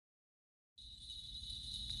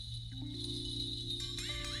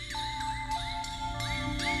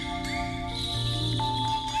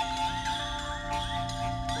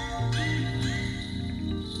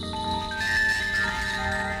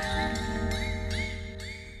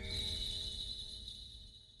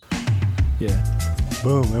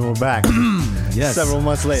Boom, and we're back. Yes. Several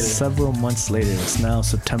months later. It's now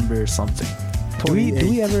September something. Do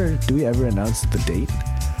we ever announce the date?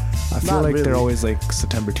 I feel Not like really. they're always like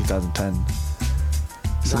September 2010.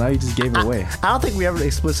 So now you just gave it away. I don't think we ever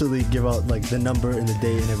explicitly give out like the number and the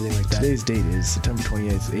date and everything like that. Today's date is September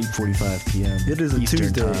 28th, 8:45 p.m. It is a Eastern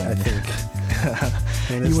Tuesday, time. I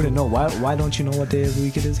think. And You it's wouldn't know. Why don't you know what day of the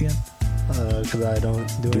week it is again? Because I don't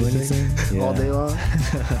do Do anything anything? all Yeah. day long.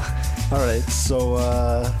 All right, so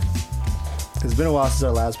it's been a while since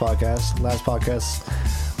our last podcast.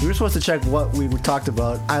 We were supposed to check what we talked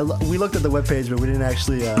about. We looked at the webpage, but we didn't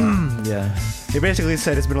actually. Yeah. It basically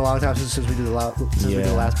said it's been a long time since we did the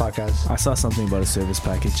last podcast. I saw something about a service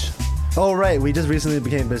package. Oh right, we just recently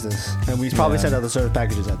became business, and we probably Yeah. sent out the service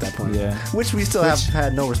packages at that point. Yeah. Which we still have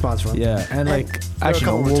had no response from. Yeah, and there like were a actually,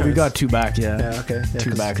 couple we returns. got two back. Yeah. Yeah. Okay. Yeah, Two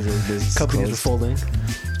 'cause back because the business companies were closed.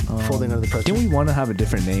 folding under the pressure. Didn't we want to have a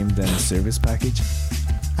different name than service package?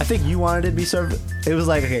 I think you wanted it to be service. It was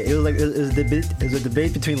like okay. It was a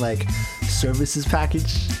debate between like services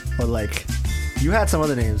package or like you had some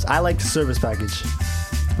other names. I liked service package,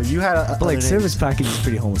 but you had But like service package is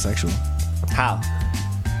pretty homosexual. How?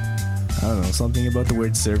 I don't know, something about the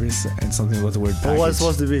word service and something about the word package. What was it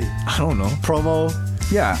supposed to be? I don't know. Promo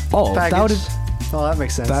Yeah. Oh, package. that would. Oh, that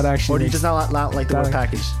makes sense. That actually Or do you makes- just not like the that- word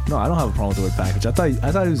package? No, I don't have a problem with the word package. I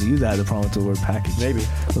thought it was you that had the problem with the word package. Maybe.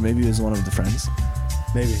 Or maybe it was one of the friends.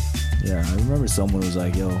 Maybe. Yeah, I remember someone was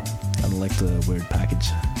like, "Yo, I don't like the word package."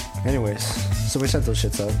 Anyways, so we sent those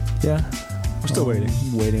shits out. Yeah. We're still waiting.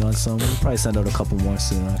 Waiting on some. We'll probably send out a couple more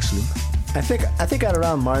soon, actually. I think at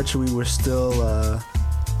around March we were still.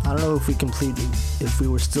 I don't know if we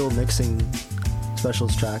were still mixing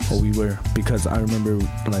specials tracks. Oh, we were, because I remember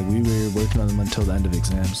like we were working on them until the end of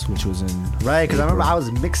exams, which was in Right, because I remember April. I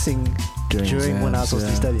was mixing during when I was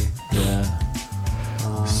exams, supposed to be studying.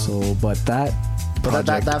 Yeah. So, but that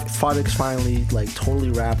project's finally like totally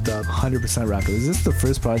wrapped up. 100% wrapped up. Is this the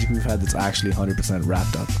first project we've had that's actually 100%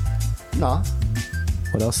 wrapped up? No,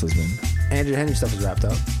 What else has been? Andrew Henry stuff is wrapped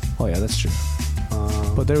up. Oh yeah, that's true.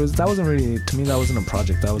 But that wasn't really, to me, that wasn't a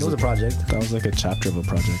project. That was It was a project. That was like a chapter of a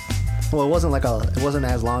project. Well, it wasn't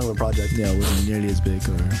as long of a project. Yeah, it wasn't nearly as big.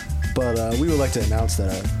 Or But we would like to announce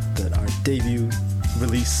that our debut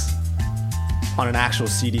release on an actual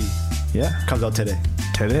CD yeah, comes out today.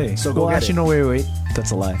 today. So go well, get actually, it. no, wait,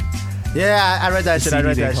 that's a lie. Yeah, I read that The shit. I CD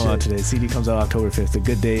read didn't that come out shit. today. CD comes out October 5th. A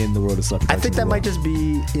good day in the world of celebrity. I think that might just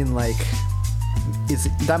be in like,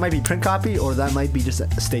 that might be print copy or that might be just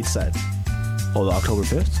stateside. Oh, the October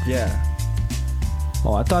 5th. Yeah.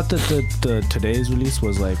 Oh, I thought that the today's release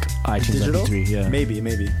was like iTunes Digital? MP3. Yeah, Maybe.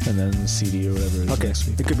 and then CD or whatever. Is Okay, next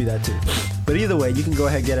week. it could be that too. But either way, you can go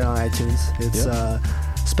ahead and get it on iTunes. It's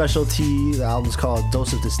Specialty. The album's called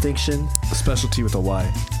Dose of Distinction. Specialty with a Y,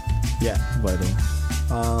 Yeah. by the way.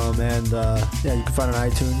 And you can find it on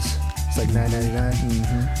iTunes. It's like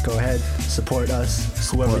 $9.99. Go ahead, support us,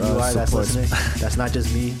 whoever Support you us, are that's support- listening. That's not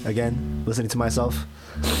just me, again, listening to myself.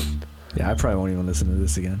 Yeah, I probably won't even listen to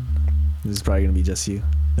this again. This is probably gonna be just you.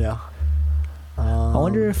 Yeah. I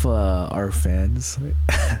wonder if our fans,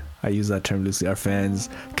 I use that term loosely, our fans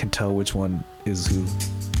can tell which one is who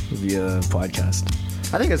via podcast.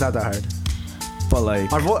 I think it's not that hard. But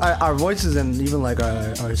like, Our voices and even like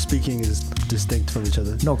our speaking is distinct from each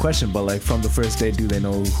other. no question, but like from the first day, do they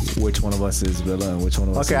know which one of us is Villa and which one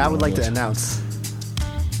of us Okay, is I would like to which- announce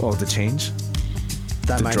Oh, the change?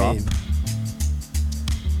 that The my drop? name.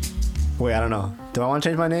 Wait, I don't know. Do I want to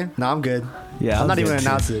change my name? No, I'm good. Yeah, I'm not good even gonna too.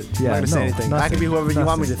 announce it. I'm Yeah, not gonna say no, anything. I nothing, can be whoever you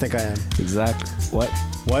want me to nothing. think I am. Exactly. What?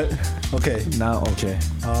 What? Okay. Now, okay.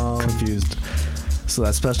 Um, Confused. So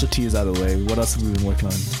that specialty is out of the way. What else have we been working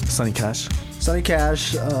on? Sunny Cash. Sonny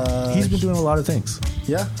Cash. He's been doing a lot of things.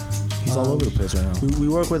 Yeah. He's all over the place right now. We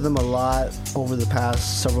work with him a lot over the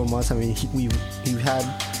past several months. I mean, we've had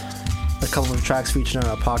a couple of tracks featured on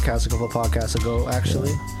our podcast a couple of podcasts ago,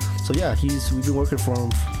 actually. So yeah, we've been working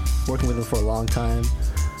with him for a long time.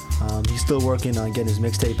 He's still working on getting his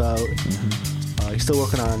mixtape out. He's still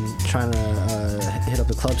working on trying to hit up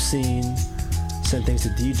the club scene, send things to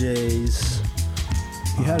DJs.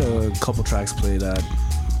 He had a couple tracks played at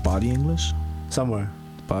Body English. Somewhere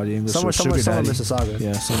Sugar in Daddy. Mississauga.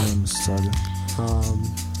 Yeah, somewhere in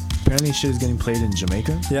Mississauga. Apparently shit is getting played in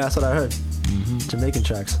Jamaica, Yeah, that's what I heard. Jamaican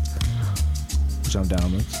tracks. which I'm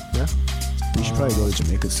down with. Yeah. We should probably go to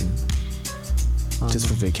Jamaica soon. Just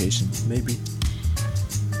for vacation. Maybe.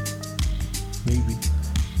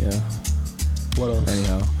 Yeah. What else?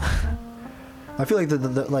 Anyhow. I feel like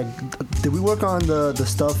did we work on the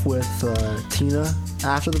stuff with Tina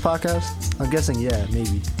after the podcast? I'm guessing, yeah,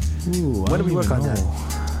 maybe. Ooh, When did we work on that?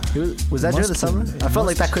 Was that during the summer? I felt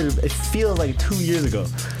like that could. It feels like 2 years ago.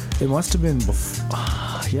 It must have been before.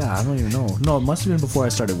 Yeah, I don't even know. No, it must have been before I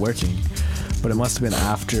started working, but it must have been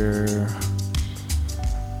after.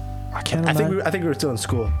 I can't remember. I think we were still in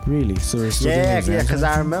school. Really? So we're still doing exams? Yeah. Because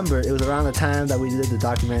I remember it was around the time that we did the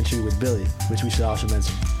documentary with Billy, which we should also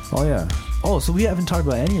mention. Oh yeah. Oh, so we haven't talked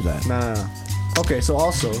about any of that. No. Okay, so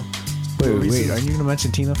also. Wait. Are you gonna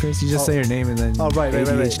mention Tina first? You just say her name and then. Oh right.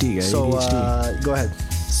 ADHD, guys. So ADHD. Go ahead.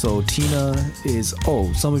 So Tina is.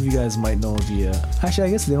 Oh, some of you guys might know via. Actually,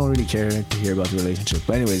 I guess they don't really care to hear about the relationship.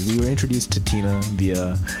 But anyways, we were introduced to Tina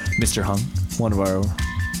via Mr. Hung, one of our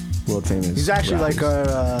world famous. He's actually rappers. like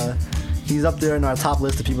our. He's up there in our top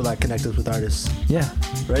list of people that connect us with artists. Yeah.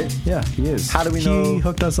 Right? Yeah, he is. How do we know? He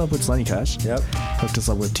hooked us up with Sunny Cash. Yep. Hooked us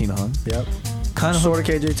up with Tina Hung. Yep. Kind of sort of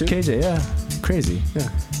KJ too. KJ, yeah. Crazy. Yeah.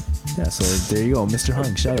 Yeah, so there you go, Mr.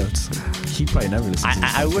 Hung, shoutouts. He probably never listens to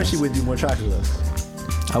this I wish podcast. he would do more tracks with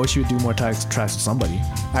us. I wish he would do more tracks with somebody.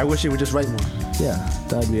 I wish he would just write more. Yeah,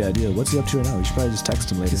 that'd be ideal. What's he up to right now? We should probably just text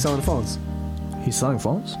him later. He's selling phones. He's selling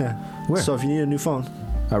phones? Yeah. Where? So if you need a new phone.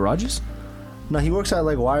 At Rogers? No, he works at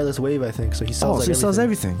like Wireless Wave, I think. So he sells. Oh, so he sells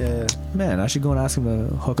everything. Yeah. Man, I should go and ask him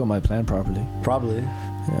to hook up my plan properly. Probably.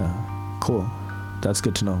 Yeah. Cool. That's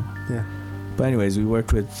good to know. Yeah. But anyways, we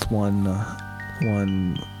worked with one.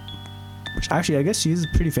 Which actually, I guess she's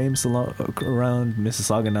pretty famous around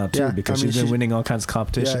Mississauga now too, because she's been winning all kinds of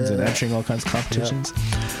competitions and entering all kinds of competitions.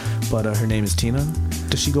 Yeah. But her name is Tina.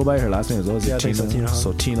 Does she go by her last name as well? Is it Tina?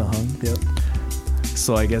 So Tina Hung. Yep.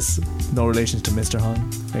 So I guess no relation to Mr. Hung,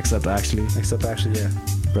 except actually, yeah.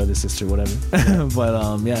 Brother, sister, whatever. Yeah.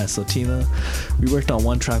 But yeah. So Tina, we worked on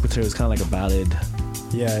one track with her. It was kind of like a ballad.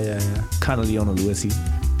 Yeah. Kind of Leona Lewis-y.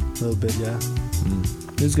 A little bit, yeah.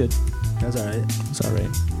 It was good. That's alright. It's alright.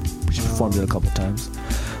 She performed it a couple times.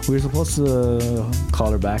 We were supposed to call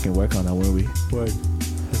her back and work on that, weren't we? Word.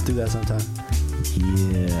 Let's do that sometime.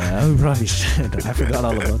 Yeah, we probably should. I forgot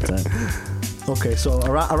all about that. Okay, so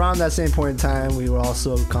around that same point in time, we were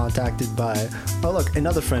also contacted by,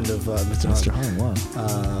 another friend of Mr. Hung.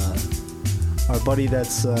 Wow. Our buddy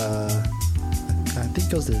that's, I think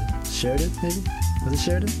goes to Sheridan, maybe? Was it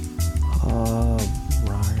Sheridan?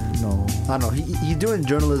 Ryan, no. I don't know. He's doing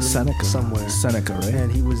journalism Seneca. somewhere. Seneca, right?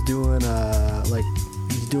 And he was doing,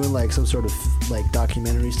 he's doing like some sort of like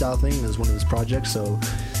documentary style thing as one of his projects. So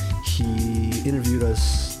he interviewed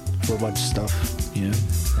us for a bunch of stuff. Yeah.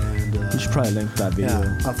 And we should probably link that video.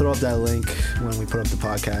 Yeah, I'll throw up that link when we put up the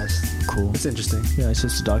podcast. Cool. It's interesting. Yeah, it's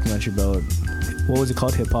just a documentary about, what was it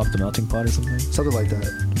called? Hip Hop, the Melting Pot or something? Something like that.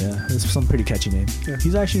 Yeah, it's some pretty catchy name. Yeah.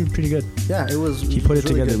 He's actually pretty good. Yeah, it was. He put it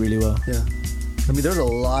together really well. Yeah. I mean, there's a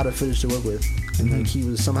lot of footage to work with, and like he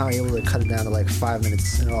was somehow able to cut it down to like 5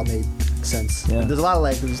 minutes, and it all made sense. Yeah. And there's a lot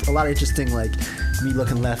of interesting like me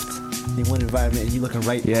looking left in one environment and you looking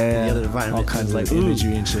right in the other environment. All kinds of like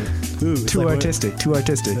imagery and shit. Too artistic.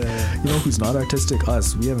 Yeah. You know who's not artistic?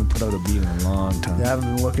 Us. We haven't put out a beat in a long time. Yeah, I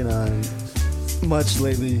haven't been working on much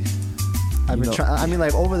lately. I've been trying. I mean,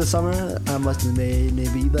 like over the summer, I must have made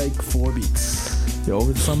maybe like 4 beats. Yeah,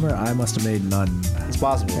 over the summer, I must have made none. It's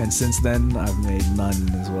possible. And since then, I've made none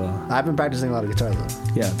as well. I've been practicing a lot of guitar though.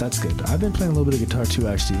 Yeah, that's good. I've been playing a little bit of guitar too,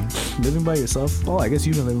 actually. Living by yourself. Oh, I guess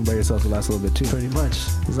you've been living by yourself the last little bit too. Pretty much.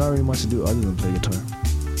 There's not really much to do other than play guitar,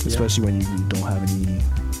 especially when you don't have any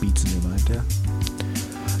beats in your mind. Yeah.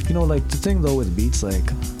 You know, like the thing though with beats,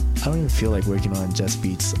 like I don't even feel like working on just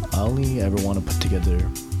beats. I only ever want to put together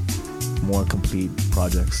more complete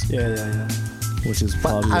projects. Yeah. Which is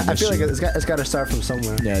probably. I feel like it's got to start from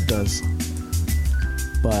somewhere. Yeah, it does.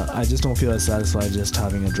 But I just don't feel as satisfied just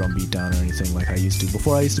having a drum beat down or anything like I used to.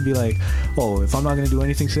 Before I used to be like, oh, if I'm not gonna do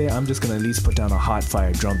anything today, I'm just gonna at least put down a hot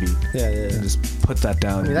fire drum beat. Yeah. And just put that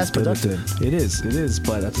down. I mean, that's productive. It is.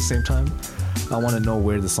 But at the same time, I want to know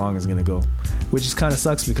where the song is gonna go, which is kind of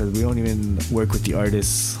sucks because we don't even work with the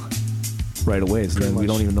artists right away. So then we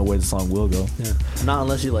don't even know where the song will go. Yeah. Not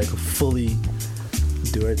unless you like fully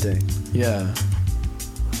do everything. Yeah.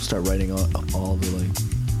 Start writing all the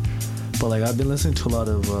like. But like I've been listening to a lot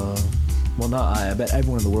of I bet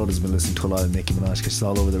everyone in the world has been listening to a lot of Nicki Minaj because she's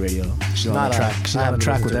all over the radio. She's on a track. She's on a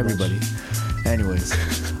track with everybody. Anyways,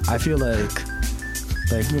 I feel like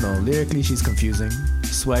you know, lyrically she's confusing.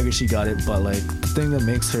 Swagger, she got it, but like the thing that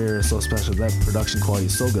makes her so special, that production quality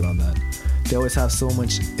is so good on that. They always have so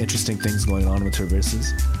much interesting things going on with her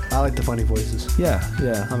verses. I like the funny voices. Yeah.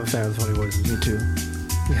 I'm a fan of the funny voices. Me too.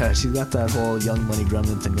 Yeah, she's got that whole Young Money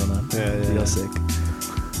Gremlin thing going on. Yeah. Real sick.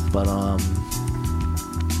 But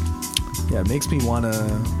it makes me want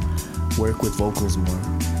to work with vocals more.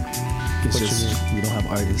 It's just we don't have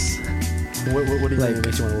artists. What do you Like, think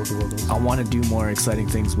makes you want to work with vocals? I want to do more exciting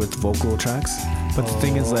things with vocal tracks, but the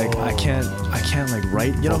thing is, like, I can't like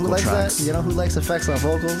write You know who vocal likes tracks. that? You know who likes effects on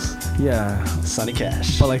vocals? Yeah, Sonny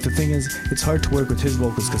Cash. but like the thing is, it's hard to work with his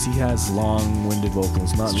vocals because he has long-winded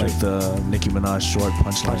vocals, not It's like true. the Nicki Minaj short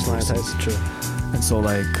punchline Punchline verses. types, true. And so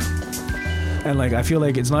like, and like I feel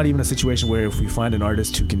like it's not even a situation where if we find an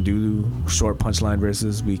artist who can do short punchline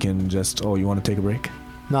verses, we can just, oh, you want to take a break?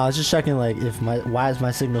 No, I was just checking like why is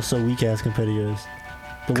my signal so weak as compared to yours?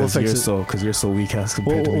 But we'll Because fix you're it. so weak as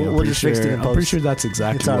compared to me. We'll just fix it in I'm pretty post. sure that's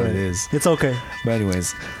exactly It's what alright. it is. It's okay. But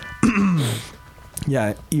anyways,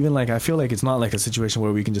 yeah, even like I feel like it's not like a situation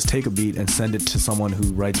where we can just take a beat and send it to someone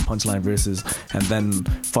who writes punchline verses and then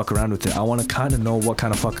fuck around with it. I want to kind of know what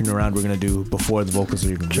kind of fucking around we're gonna do before the vocals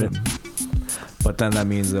are even Sure. written. But then that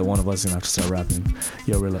means that one of us is gonna have to start rapping.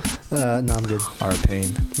 Yo, Rilla, No, I'm good. our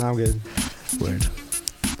pain. No, I'm good. Word.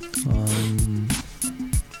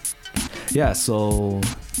 Yeah, so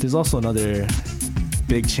there's also another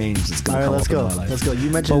big change that's All gonna right, come let's up in go. my life. Let's go. You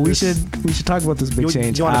mentioned. But we this- should talk about this big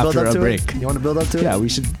change you wanna build after up a to break. It? You want to build up to it? Yeah, we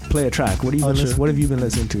should play a track. What Oh, sure. What have you been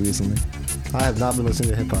listening to recently? I have not been listening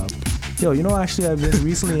to hip hop. Yo, you know, actually, I've been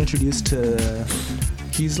recently introduced to.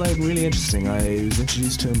 He's like really interesting. I was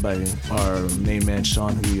introduced to him by our main man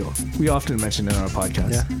Sean, who we often mention in our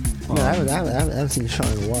podcast. Yeah. Um, I haven't seen Sean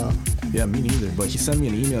in a while. Yeah, me neither. But he sent me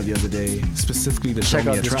an email the other day specifically to Check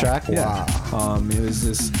show me out a this track? Yeah. It was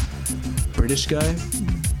this British guy.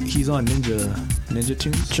 He's on Ninja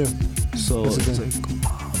Tunes. Sure. So What's it's his like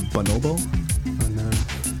Bonobo. Oh,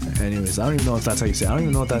 no. Anyways, I don't even know if that's how you say it. I don't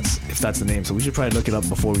even know if that's the name. So we should probably look it up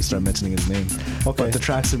before we start mentioning his name. Okay. But the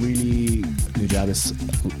tracks are really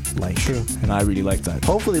Nujabes like. True. And I really like that.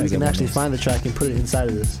 Hopefully we Like can everyone actually knows. find the track and put it inside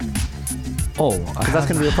of this. Oh, Because that's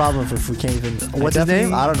going to be a problem if we can't even... What's his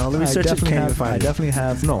name? I don't know. Let me search it. Can't even I find it. definitely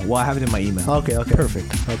have... No, well, I have it in my email. Okay.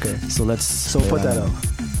 Perfect. Okay. So let's... So put that up.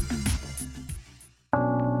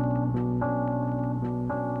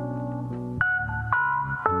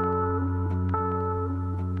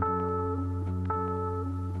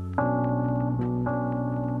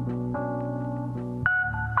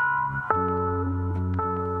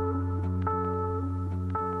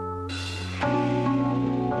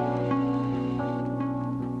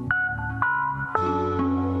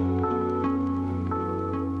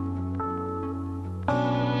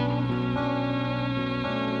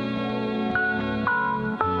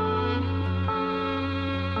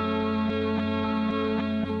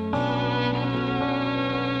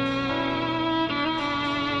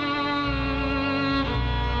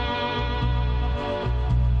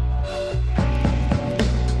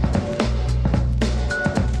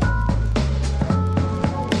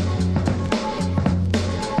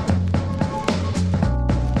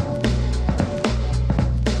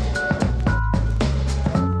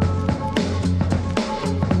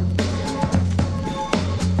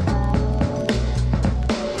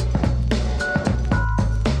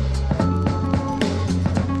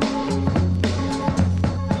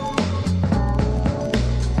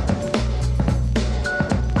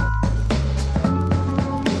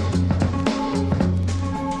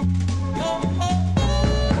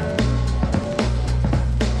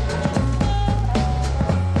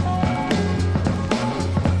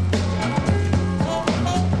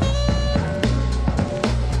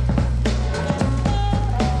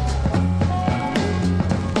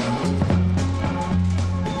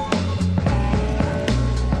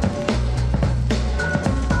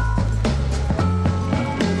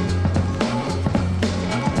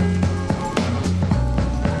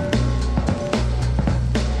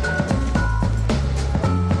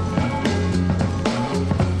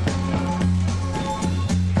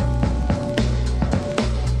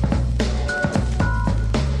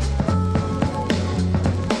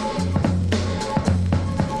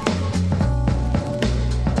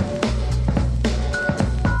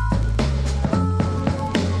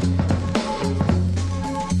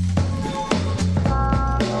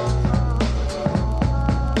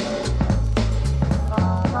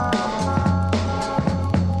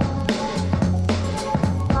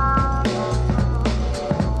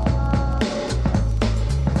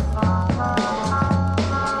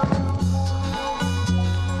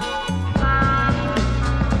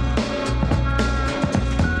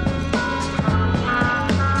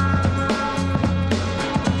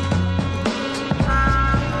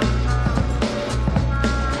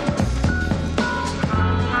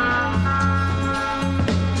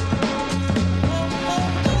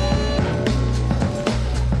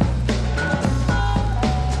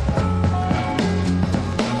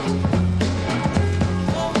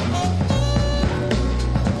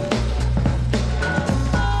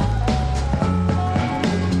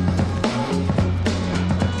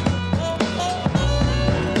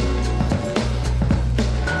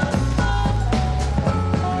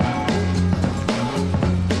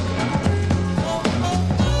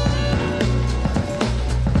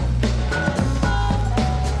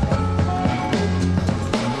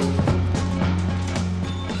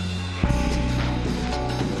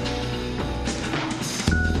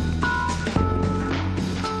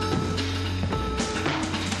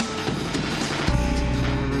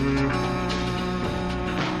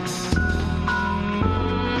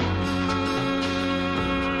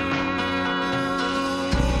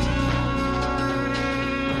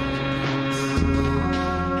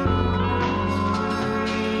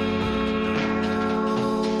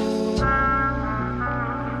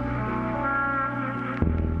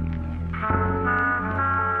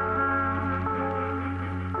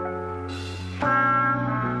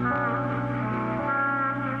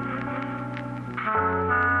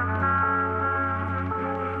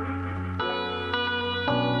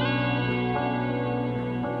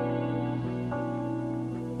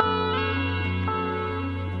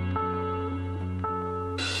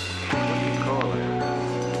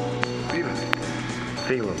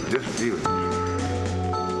 view. We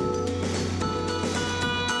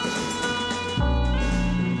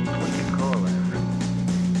can call it.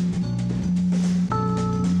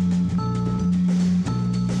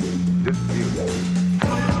 This view.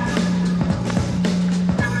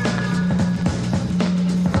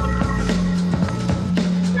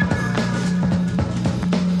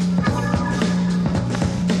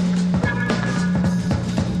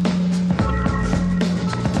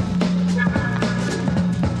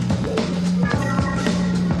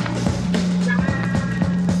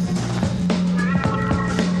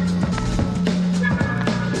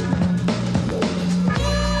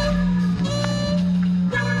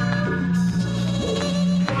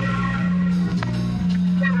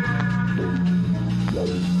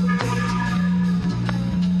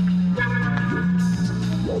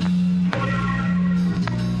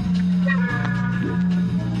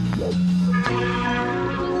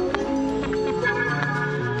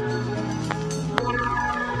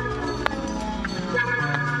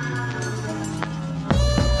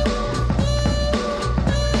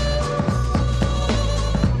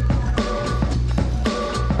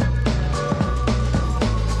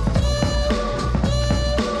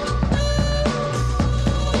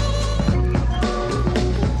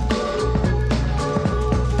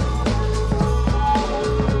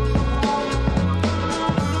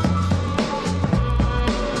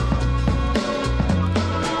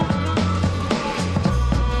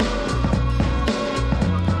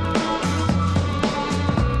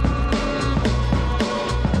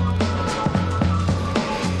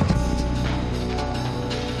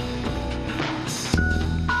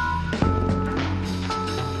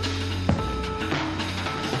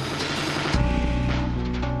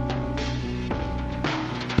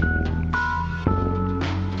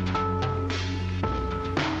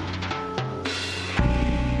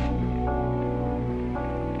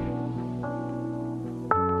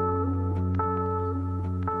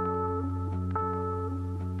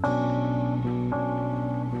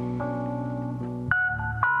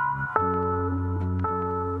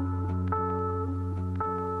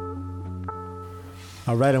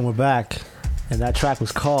 All right, and we're back. And that track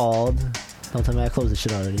was called, don't tell me I closed the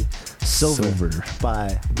shit already, Silver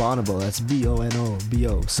by Bonobo. That's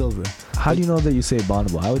B-O-N-O-B-O, Silver. How do you know that you say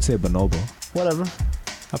Bonobo? I would say Bonobo. Whatever.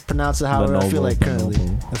 I pronounce it however I feel like currently.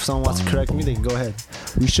 Bonobo. If someone wants to correct me, they can go ahead.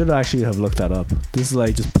 We should actually have looked that up. This is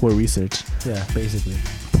like just poor research. Yeah, basically.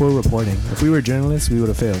 Poor reporting. If we were journalists, we would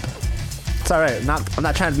have failed. It's alright. I'm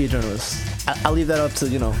not trying to be a journalist. I'll leave that up to, I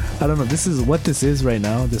don't know. This is what this is right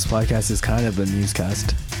now. This podcast is kind of a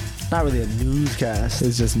newscast. Not really a newscast.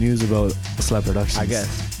 It's just news about Slap Productions. I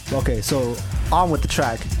guess. Okay, so on with the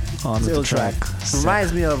track. On with the track.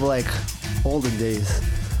 Reminds me of like olden days.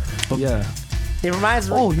 Yeah. It reminds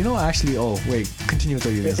me. Oh, actually. Oh, wait. Continue with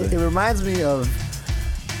what you're gonna say. It reminds me of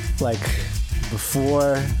like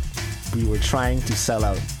before we were trying to sell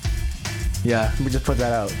out. Yeah. Let me just put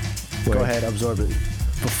that out. Word. Go ahead, absorb it.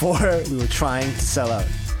 Before we were trying to sell out.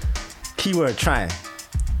 Keyword trying.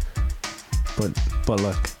 But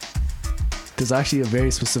look, there's actually a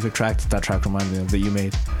very specific track that track reminded me of that you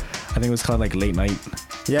made. I think it was called like Late Night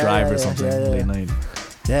Drive or something. Yeah. Late Night.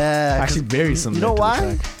 Yeah. Actually, very similar. You know to why?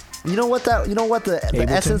 The track. You know what the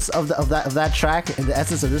essence of that track and the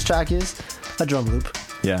essence of this track is? A drum loop.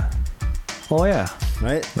 Yeah. Oh yeah.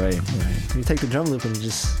 Right. You take the drum loop and it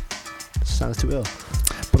just sounds too ill.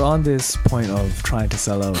 But on this point of trying to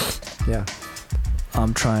sell out, yeah,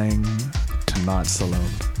 I'm trying to not sell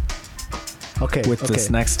out. Okay. With this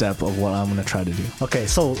next step of what I'm gonna try to do. Okay,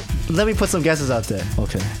 so let me put some guesses out there.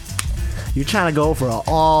 Okay. You're trying to go for an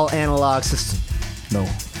all analog system. No.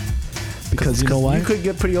 Because you know why? You could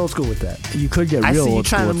get pretty old school with that. You could get real old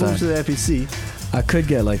school with that. I see you trying to move to the FPC. I could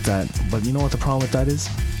get like that, but you know what the problem with that is?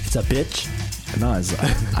 It's a bitch. No,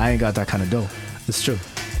 I ain't got that kind of dough. It's true.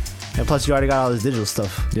 And plus, you already got all this digital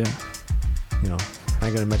stuff. Yeah. I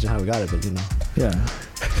ain't gonna mention how we got it, but Yeah.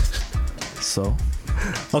 So.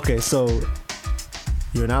 Okay, so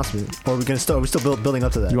your announcement, or we're still building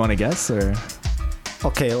up to that. You want to guess or?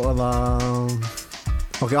 Okay. Well,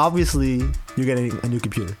 okay. Obviously, you're getting a new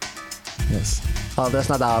computer. Yes. Oh, that's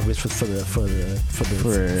not that obvious for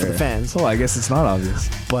the fans. Oh, I guess it's not obvious.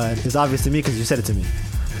 But it's obvious to me because you said it to me.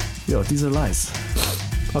 Yo, these are lies.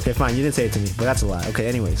 Okay, fine. You didn't say it to me, but that's a lie. Okay,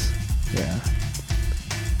 anyways. Yeah.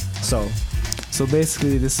 So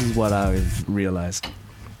basically, this is what I've realized.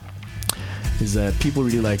 Is that people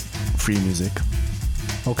really like free music.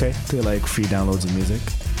 Okay. They like free downloads of music.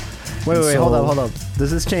 Wait, hold up.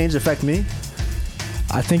 Does this change affect me?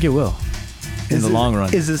 I think it will. In the long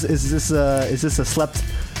run. Is this a slept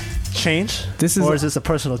change? Or is this a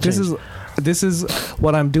personal change? this is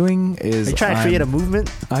what I'm doing is Are you trying to create a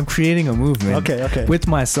movement? I'm creating a movement Okay. with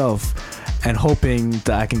myself and hoping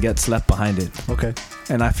that I can get slept behind it. Okay.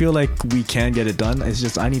 And I feel like we can get it done. It's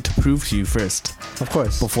just I need to prove to you first Of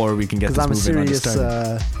course. before we can get this Because I'm a movement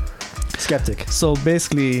serious started. skeptic. So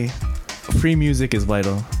basically, free music is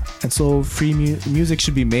vital. And so free music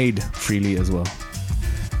should be made freely as well.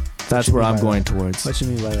 That's you where mean I'm by going that? towards. What you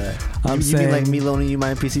mean by that? I'm you saying mean like me loaning you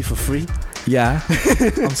my PC for free? Yeah,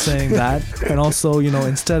 I'm saying that. And also,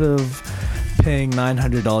 instead of paying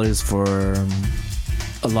 $900 for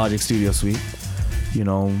a Logic Studio Suite,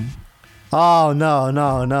 Oh no! I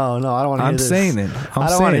don't want to hear I'm this. saying it. I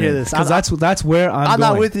don't want to hear this because that's where I'm I'm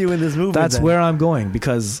going. not with you in this movement. That's then. where I'm going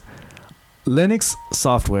because Linux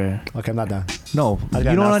software. Okay, I'm not down. No, I you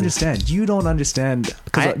got don't nasty. understand. You don't understand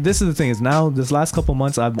because this is the thing is now this last couple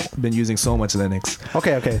months I've been using so much Linux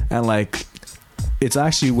Okay. and like it's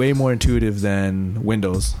actually way more intuitive than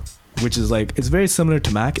Windows, which is like it's very similar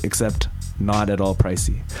to Mac except not at all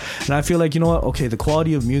pricey. And I feel like okay, the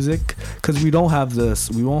quality of music because we won't have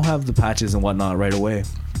the patches and whatnot right away.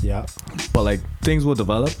 Yeah. But like things will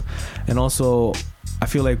develop, and also I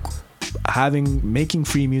feel like making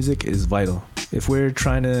free music is vital if we're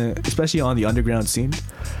trying to, especially on the underground scene,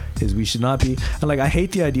 is we should not be. And like I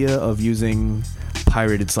hate the idea of using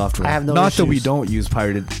pirated software. I have no not that we issues. don't use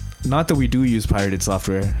pirated. Not that we do use pirated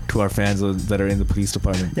software to our fans that are in the police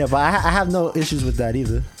department. Yeah, but I have no issues with that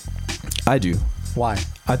either. I do. Why?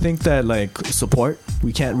 I think that like support,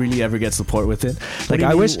 we can't really ever get support with it. What Like do you I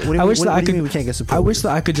mean- wish what do you I mean- wish what that do I you could mean we can't get support I with wish it? that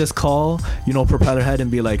I could just call, Propellerhead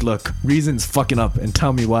and be like, "Look, Reason's fucking up and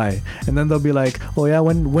tell me why." And then they'll be like, "Oh yeah,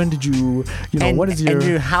 when did you what is your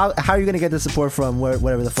and how are you gonna get the support from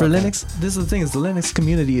whatever the fuck? for Linux?" This is the thing: is the Linux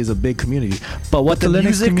community is a big community, but what The the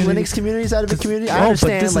Linux Linux community community side of the community. I No, but this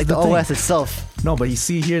understand is like the the thing. OS itself. No, but you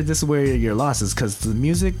see here, this is where your loss is because the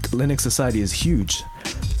music Linux society is huge.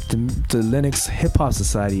 The Linux hip hop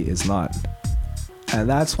society is not, and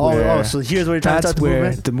that's where So here's where you're trying to that's start the where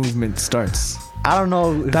movement. the movement starts. I don't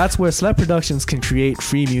know. That's where Slep Productions can create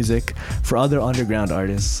free music for other underground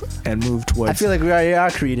artists and move towards. I feel like we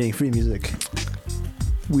are creating free music.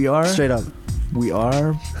 we are Straight up. we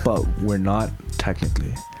are, but we're not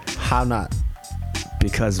technically How not?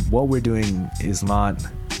 because what we're doing is not.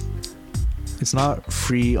 It's not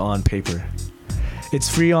free on paper. It's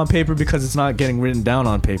free on paper because it's not getting written down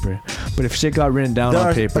on paper. But if shit got written down There on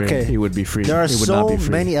are- paper, okay. it would be free. There are it would not so be free.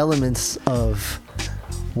 many elements of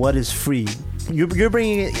what is free. You're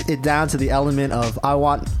bringing it down to the element of I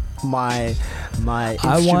want my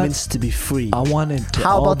instruments to be free. I want it to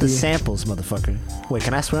How all about the be- samples, motherfucker? Wait,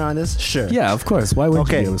 can I swear on this? Sure. Yeah, of course. Why wouldn't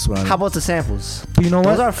you Okay. be able to swear on How it? about the samples? But you know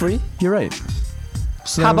what? Those are free. You're right.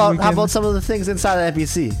 So How we about can- some of the things inside of the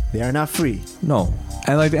MPC? They are not free. No.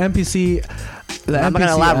 And like the MPC. I'm not gonna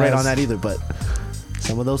MPC elaborate has- on that either, but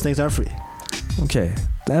some of those things are free. Okay.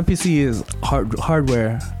 The MPC is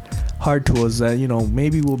hardware, hard tools that,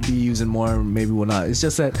 maybe we'll be using more, maybe we'll not. It's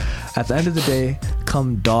just that at the end of the day,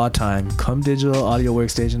 come DAW time, come digital audio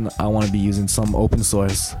workstation, I want to be using some open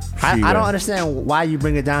source. I freeware. don't understand why you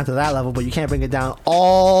bring it down to that level, but you can't bring it down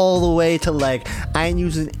all the way to like I ain't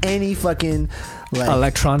using any fucking like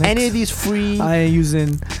Electronics. any of these free. I ain't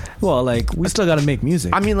using. Well, like we still got to make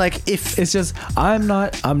music. I mean, like if It's just I'm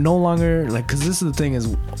no longer like because this is the thing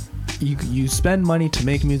is you spend money to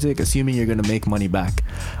make music assuming you're gonna make money back.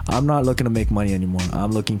 I'm not looking to make money anymore.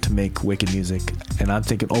 I'm looking to make wicked music, and I'm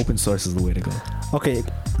thinking open source is the way to go. okay,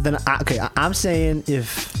 then I'm saying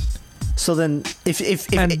if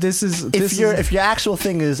and this if your actual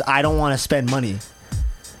thing is I don't want to spend money,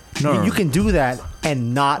 no, you can do that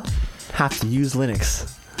and not have to use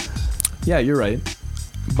Linux. Yeah, you're right,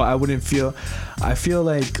 but I feel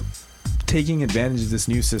like taking advantage of this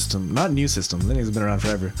new system, not new system, Linux has been around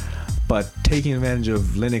forever, but taking advantage of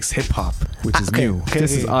Linux hip hop, which is new.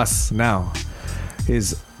 This is us now,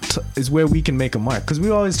 is where we can make a mark, because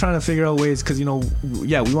we're always trying to figure out ways, because we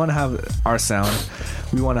want to have our sound,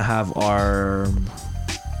 we want to have our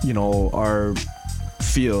our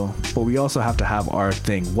feel, but we also have to have our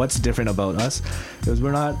thing. What's different about us is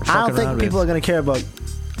we're not fucking I don't think around people with, are gonna care about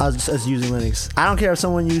us using Linux. I don't care if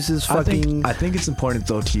someone uses fucking. I think it's important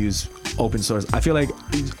though to use open source. I feel like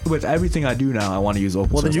with everything I do now, I want to use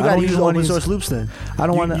open Well, source. then you gotta use open source loops. Then I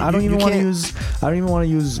don't want to. I don't even want to can't- use. I don't even want to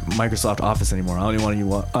use Microsoft Office anymore. I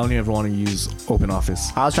only ever want to use Open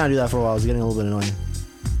Office. I was trying to do that for a while. I was getting a little bit annoying.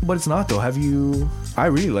 But it's not though. Have you? I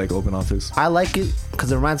really like Open Office. I like it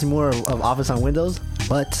because it reminds me more of Office on Windows.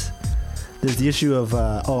 But there's the issue of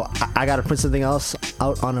I gotta print something else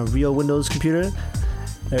out on a real Windows computer,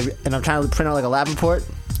 and I'm trying to print out like a lab report.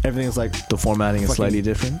 Everything's like The formatting is Fucking- slightly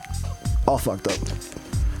different. all fucked up.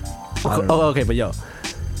 I don't know. Okay, but yo,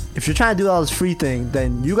 if you're trying to do all this free thing,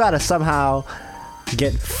 then you gotta somehow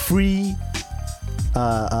get free,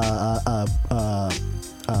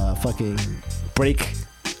 fucking break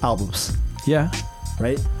albums, Yeah.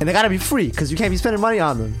 right? And they gotta be free because you can't be spending money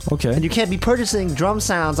on them. Okay. And you can't be purchasing drum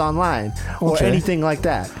sounds online or Okay. anything like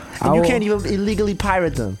that. And I you will- can't even illegally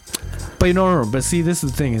pirate them. But no. But see, this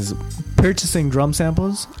is the thing: is purchasing drum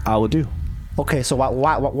samples, I will do. Okay, so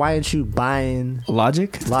why aren't you buying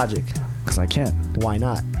Logic, Logic? because I can't. Why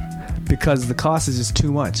not? Because the cost is just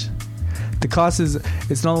too much. The cost is,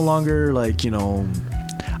 it's no longer like, you know,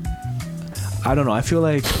 I don't know. I feel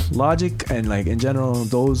like Logic and like in general,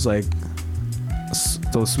 those like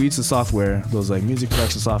those suites of software, those like music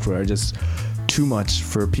production software are just too much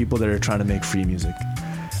for people that are trying to make free music.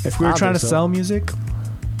 If we I were don't trying to think so. sell music,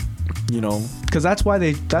 you know, because that's why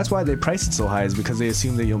they price it so high, is because they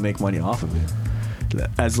assume that you'll make money off of it,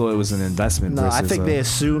 as though it was an investment. No, I versus think they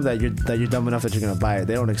assume that you're dumb enough that you're gonna buy it.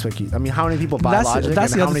 They don't expect you. I mean, how many people buy Logic?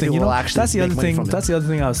 That's and the how other many thing. people You know, will actually that's the other make money thing. from it? That's the other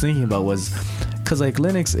thing I was thinking about was because like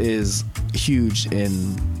Linux is huge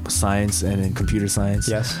in science and in computer science.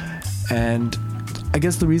 Yes. And I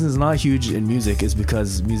guess the reason it's not huge in music is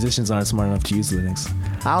because musicians aren't smart enough to use Linux.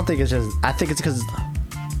 I don't think it's just. I think it's because.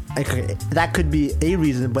 That could be a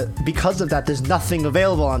reason, but because of that, there's nothing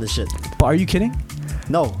available on this shit. But are you kidding?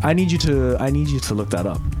 No. I need you to look that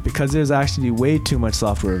up, because there's actually way too much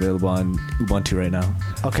software available on Ubuntu right now.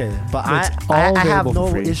 Okay, but It's I all have available no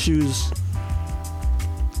for free. issues.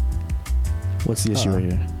 What's the issue right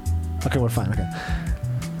here? Okay, we're fine. Okay.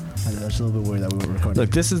 I was a little bit worried that we were recording.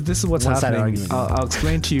 Look, this is what's One-sided happening. argument. I'll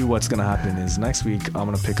explain to you what's gonna happen. Is next week I'm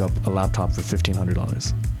gonna pick up a laptop for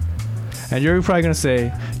 $1,500, and you're probably gonna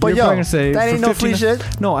say, But yo, that ain't for no free 15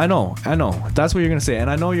 shit. No, I know. That's what you're gonna say, and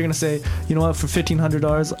I know you're gonna say, you know what? For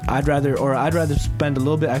 $1,500, I'd rather spend a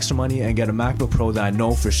little bit extra money and get a MacBook Pro that I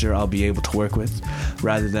know for sure I'll be able to work with,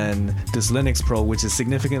 rather than this Linux Pro, which is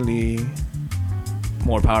significantly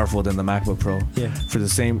more powerful than the MacBook Pro. Yeah.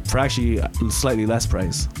 For actually slightly less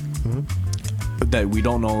price. Mhm. That we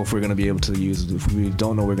don't know if we're going to be able to use, if we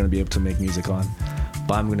don't know we're going to be able to make music on,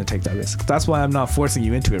 but I'm going to take that risk. That's why I'm not forcing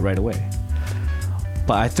you into it right away.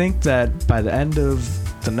 But I think that by the end of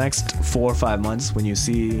the next 4 or 5 months, when you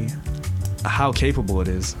see how capable it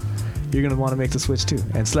is, you're going to want to make the switch too.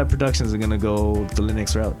 And Slep Productions are going to go the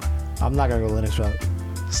Linux route. I'm not gonna go Linux route.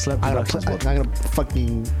 Slep I'm Productions. not gonna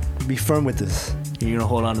fucking be firm with this. You're going to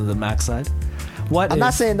hold on to the Mac side. What I'm if-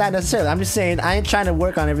 not saying that necessarily. I'm just saying I ain't trying to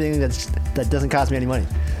work on everything that doesn't cost me any money.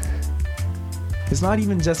 It's not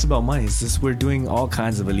even just about money. It's just we're doing all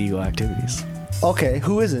kinds of illegal activities. Okay,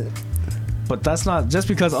 who isn't? But that's not, just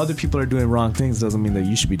because other people are doing wrong things doesn't mean that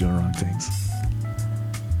you should be doing wrong things.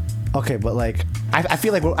 Okay, but like I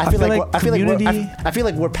feel like I feel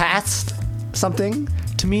like we're past something,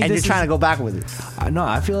 To me, and you're this trying is, to go back with it. No,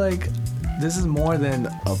 I feel like this is more than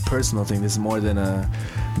a personal thing. This is more than a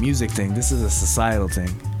music thing. This is a societal thing.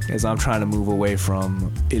 As I'm trying to move away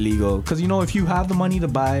from illegal, because you know, if you have the money to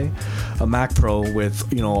buy a Mac Pro with,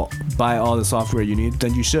 you know, buy all the software you need,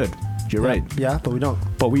 then you should. You're right. Yeah, but we don't.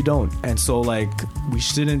 But we don't, and so like we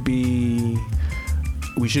shouldn't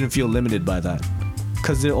feel limited by that,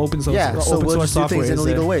 because the open source, Yeah, so open we'll source just do software things in is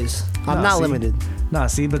illegal there. ways. I'm Nah, not see? limited. Nah,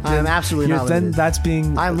 see, but I'm then absolutely you're- not then limited. that's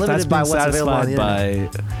being I'm limited that's by being what's available on the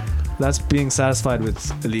satisfied by that's being satisfied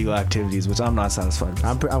with illegal activities, which I'm not satisfied with.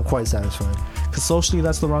 I'm quite satisfied. Because socially,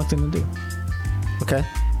 that's the wrong thing to do. Okay.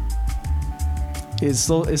 Is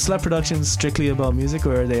Slep Productions strictly about music,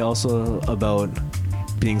 or are they also about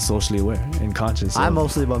being socially aware and conscious? I'm of-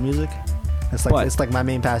 mostly about music. But- It's like my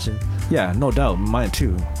main passion. Yeah, no doubt, mine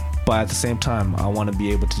too. But at the same time, I want to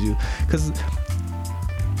be able to do, because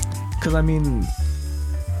I mean,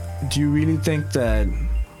 do you really think that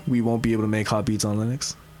we won't be able to make hot beats on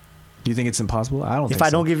Linux? Do you think it's impossible? I don't. If think I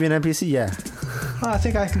so. don't give you an MPC, yeah. I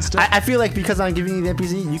think I can still. I feel like because I'm giving you the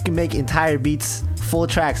MPC, you can make entire beats, full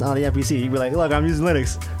tracks on the MPC. You'd be like, look, I'm using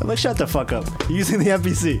Linux. I'm like, shut the fuck up. You're using the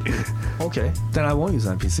MPC. Okay, then I won't use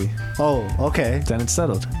MPC. Oh, okay. Then it's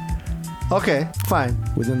settled. Okay, fine.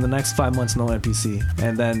 Within the next 5 months, no MPC.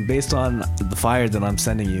 And then based on the fire that I'm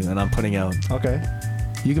sending you and I'm putting out, Okay.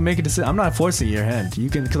 you can make a decision. I'm not forcing your hand. You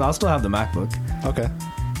can, because I'll still have the MacBook. Okay.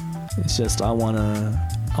 It's just I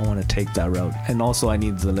wanna take that route, and also I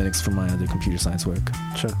need the Linux for my other computer science work,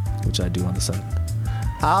 Sure. which I do on the side.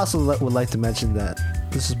 I also would like to mention that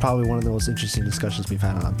this is probably one of the most interesting discussions we've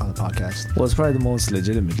had on the podcast. Well, it's probably the most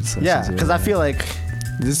legitimate discussion. Yeah, because I feel like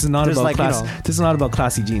this is not there's about like, you class. know- This is not about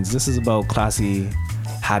classy genes. This is about classy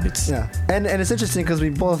habits. yeah, and it's interesting because we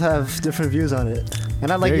both have different views on it,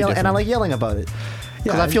 and I like Very different. yelling about it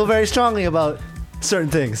because Yeah, I feel very strongly about certain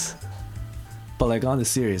things. But like on the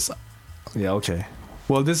serious, Yeah, okay.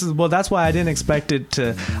 Well, that's why I didn't expect it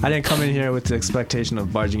to. I didn't come in here with the expectation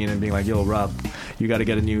of barging in and being like, "Yo, Rob, you got to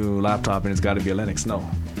get a new laptop and it's got to be a Linux." No,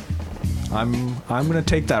 I'm gonna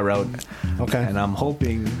take that route. Okay. And I'm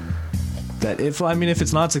hoping that if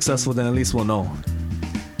it's not successful, then at least we'll know,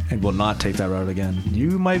 and we'll not take that route again.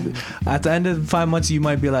 You might, at the end of 5 months, you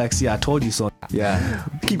might be like, "See, I told you so." Yeah.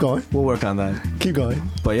 Keep going. We'll work on that. Keep going.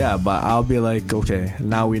 But I'll be like, okay,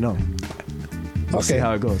 now we know. We'll see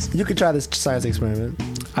how it goes. You could try this science experiment.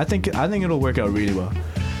 I think it'll work out really well.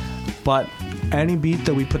 But any beat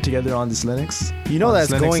that we put together on this Linux, you know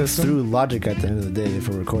that's Linux going system, through Logic at the end of the day if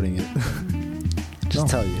we're recording it. Just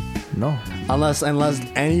tell you. No. Unless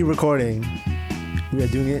any recording, we are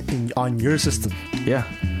doing it on your system. Yeah.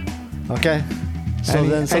 Okay.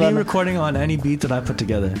 Any recording on any beat that I put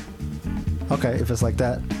together. Okay, if it's like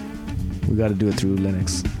that, we got to do it through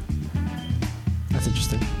Linux. That's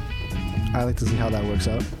interesting. I like to see how that works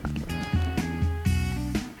out.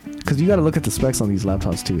 Because you got to look at the specs on these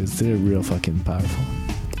laptops too. They're real fucking powerful.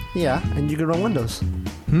 Yeah, and you can run Windows.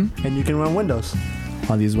 And you can run Windows.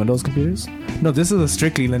 On these Windows computers? No, this is a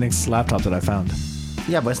strictly Linux laptop that I found.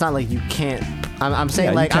 Yeah, but it's not like you can't. I'm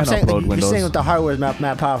saying you're saying that the hardware is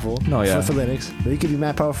mad powerful. No, yeah. For Linux, but it could be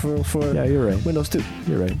mad powerful for you're right. Windows too.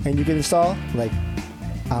 You're right. And you can install I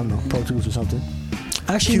don't know, Pro Tools or something.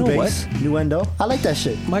 Actually, you know what? Nuendo. I like that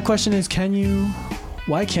shit. My question is,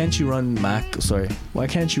 why can't you run Mac software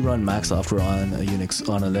on a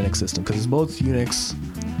Linux system? Because it's both Unix.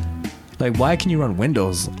 Like, why can you run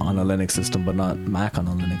Windows on a Linux system but not Mac on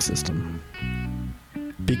a Linux system?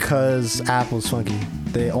 Because Apple's funky.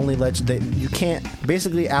 They only let you can't.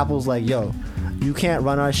 Basically, Apple's like, yo, you can't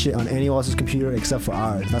run our shit on anyone else's computer except for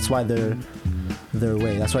ours. That's why they're their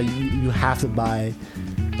way. That's why you have to buy.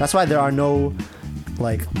 That's why there are no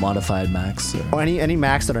modified Macs or any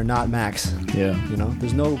Macs that are not Macs. Yeah,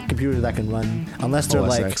 there's no computer that can run unless they're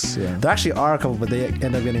OS X, there actually are a couple, but they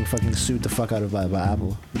end up getting fucking sued the fuck out of by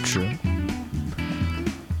Apple. True.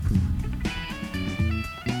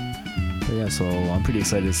 But yeah, so I'm pretty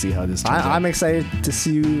excited to see how this turns out. I'm excited to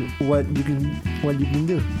see what you can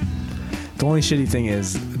do. The only shitty thing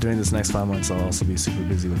is, during this next 5 months, I'll also be super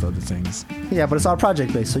busy with other things. Yeah, but it's all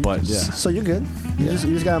project based, so so you're good. You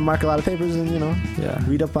just gotta mark a lot of papers and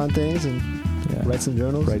read up on things and write some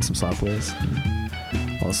journals, write some softwares.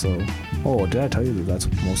 Also, did I tell you that that's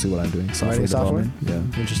mostly what I'm doing? Software development. Yeah,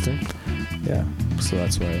 interesting. Yeah, so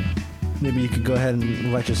that's why. Maybe you could go ahead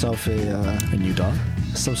and write yourself a new doc,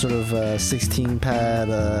 some sort of 16 pad,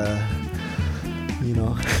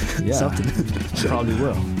 something. Probably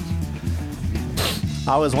will.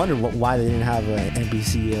 I always wondered why they didn't have an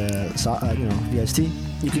NPC, VST.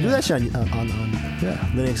 You can do that shit on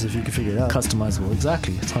Linux if you can figure it out. Customizable,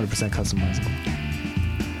 exactly. It's 100% customizable.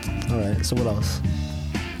 All right. So what else?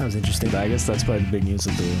 That was interesting. I guess that's probably the big news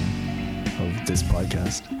of this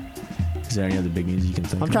podcast. Is there any other big news you can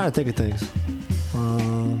think of? I'm trying to think of things.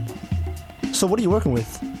 So what are you working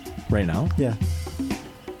with right now? Yeah.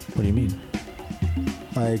 What do you mean?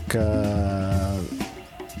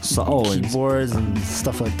 Keyboards and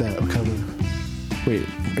stuff like that. Wait,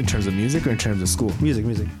 in terms of music or in terms of school? Music.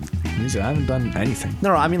 I haven't done anything.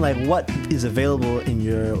 No, I mean what is available in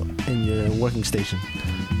your working station?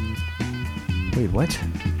 Wait, what?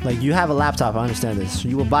 You have a laptop. I understand this.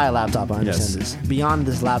 You will buy a laptop. I understand this. Beyond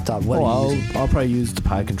this laptop, what are you using? I'll probably use the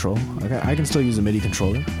Pi control. I can still use a MIDI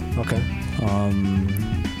controller. Okay.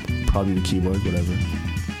 Probably the keyboard, whatever.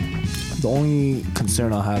 The only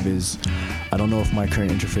concern I'll have is I don't know if my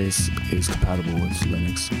current interface is compatible with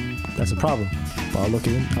Linux. That's a problem. But I'll look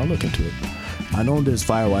into it. I know there's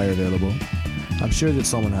FireWire available. I'm sure that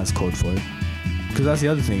someone has code for it. Because that's the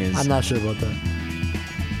other thing is... I'm not sure about that.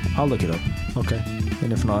 I'll look it up. Okay.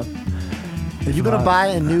 And if not... If you're going to buy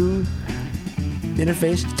a new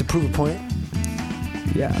interface to prove a point...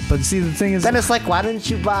 Yeah, but see, the thing is... Then it's why didn't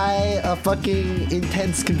you buy a fucking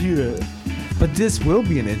intense computer? But this will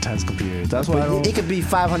be an intense computer. That's why it could be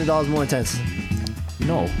 $500 more intense.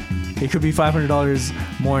 No. It could be $500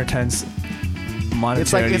 more intense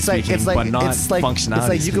monetarily speaking, but not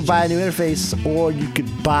functionality. It's you could buy a new interface or you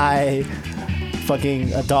could buy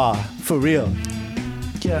fucking a DAW. For real.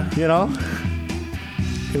 Yeah.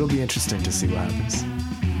 It'll be interesting to see what happens.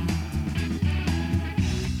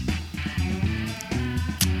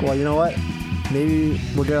 Well, you know what? Maybe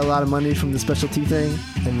we'll get a lot of money from the specialty thing,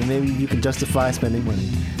 and then maybe you can justify spending money.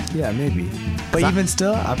 Yeah, maybe. But even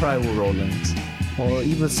still, I probably will roll Linux. Well,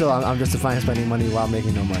 even still, I'm justifying spending money while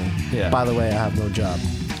making no money. Yeah. By the way, I have no job.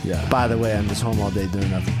 Yeah. By the way, I'm just home all day doing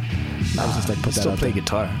nothing. I was just put that still out play there.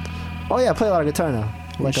 guitar. Oh yeah, I play a lot of guitar now.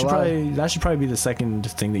 That should probably be the second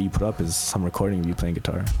thing that you put up is some recording of you playing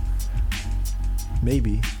guitar.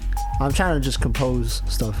 maybe. I'm trying to just compose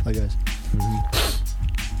stuff, I guess.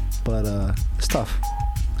 But it's tough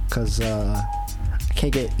because I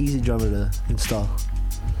can't get Easy Drummer to install.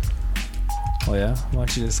 Oh yeah? Why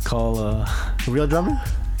don't you just call A real drummer?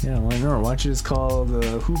 yeah, why don't you just call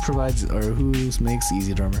who provides or who makes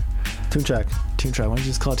Easy Drummer? TuneTrack. TuneTrack. Why don't you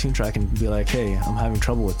just call TuneTrack and be like, hey, I'm having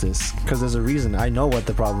trouble with this. Because there's a reason. I know what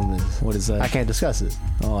the problem is. What is that? I can't discuss it.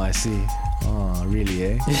 Oh, I see. Oh, really,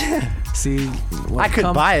 eh? Yeah. See, I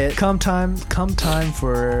could buy it. Come time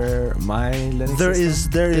for my Linux There system, is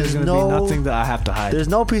there's gonna no be nothing that I have to hide. There's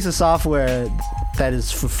no piece of software that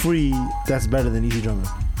is for free that's better than Easy Drummer.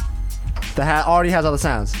 That already has all the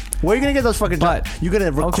sounds. Where are you gonna get those fucking But, You're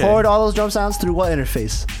gonna record all those drum sounds through what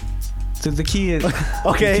interface? So the key is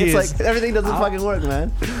Okay, the key it's is, like everything doesn't fucking work,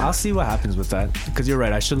 man. I'll see what happens with that because you're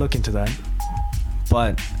right. I should look into that,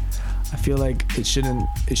 but I feel like it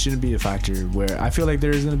shouldn't be a factor where I feel like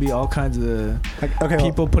there's gonna be all kinds of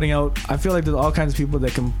people putting out. I feel like there's all kinds of people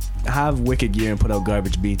that can have wicked gear and put out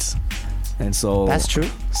garbage beats, and so That's true.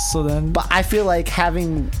 So then, But I feel like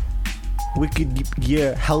having wicked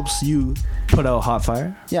gear helps you. put out hot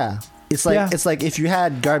fire. Yeah. It's like if you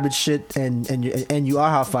had garbage shit and you are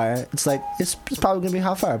hot fire, it's like it's probably gonna be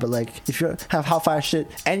hot fire. But like if you have hot fire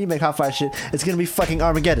shit and you make hot fire shit, it's gonna be fucking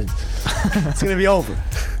Armageddon. It's gonna be over.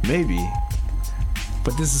 Maybe,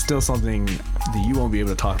 but this is still something that you won't be able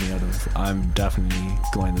to talk me out of. I'm definitely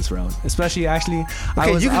going this route, especially actually.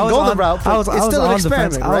 Okay, you can go the route, but it's still an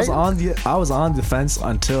experiment, right? I was on the fence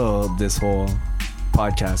until this whole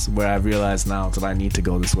podcast where I realized now that I need to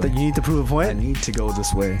go this way. That you need to prove a point. I need to go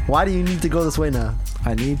this way. Why do you need to go this way now?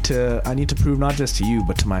 I need to prove not just to you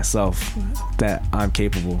but to myself that I'm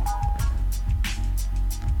capable.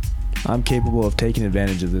 I'm capable of taking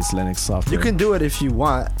advantage of this Linux software. You can do it if you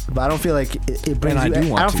want, but I don't feel like it brings And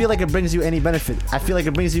you. I don't feel like it brings you any benefit. I feel like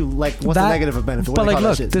it brings you what's the negative of benefit? What but do they like, call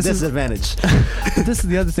look, that shit? this is- Disadvantage. This is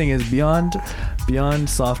the other thing is beyond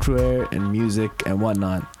software and music and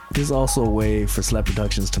whatnot. This is also a way for Sled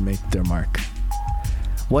Productions to make their mark.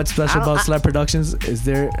 What's special about Sled Productions is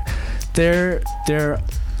they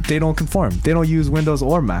don't conform. They don't use Windows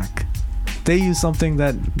or Mac. They use something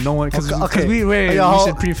that no one because we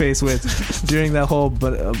should preface with during that whole.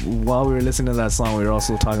 But while we were listening to that song, we were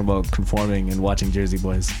also talking about conforming and watching Jersey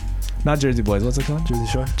Boys. Not Jersey Boys. What's it called? Jersey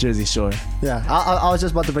Shore. Jersey Shore. Yeah, I was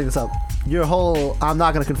just about to bring this up. Your whole I'm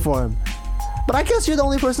not gonna conform, but I guess you're the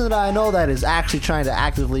only person that I know that is actually trying to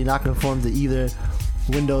actively not conform to either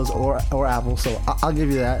Windows or Apple. So I'll give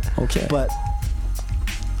you that. Okay. But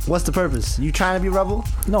what's the purpose? You trying to be rebel?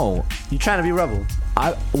 No. You trying to be rebel?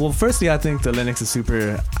 Well, firstly, I think the Linux is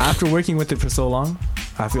super. After working with it for so long,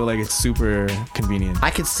 I feel like it's super convenient. I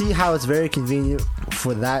can see how it's very convenient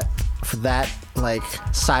for that like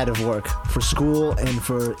side of work, for school and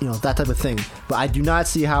for that type of thing. But I do not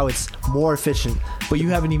see how it's more efficient. But you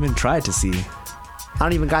haven't even tried to see. I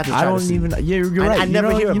don't even got to try I don't to see. even. Yeah, you're right. I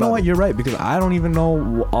never hear about You know what? it. You're right because I don't even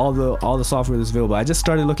know all the software that's available. I just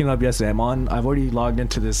started looking it up yesterday. I've already logged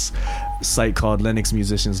into this site called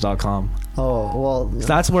linuxmusicians.com. Oh well, So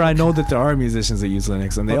that's where I know that there are musicians that use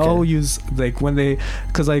Linux, and they all use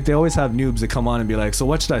because they always have noobs that come on and be like, so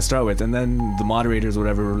what should I start with? And then the moderators or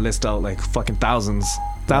whatever list out like fucking thousands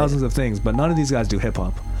of things, but none of these guys do hip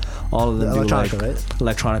hop. All of them do like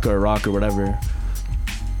electronica or rock or whatever.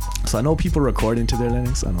 So I know people record into their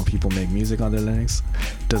Linux. I know people make music on their Linux.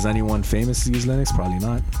 Does anyone famous use Linux? Probably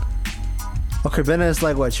not. Okay, Ben is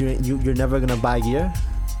like what? You're never gonna buy gear?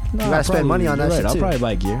 No, You gotta spend money on that shit I'll too. probably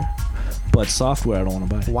buy gear, but software I don't want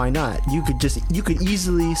to buy. Why not? You could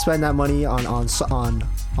easily spend that money on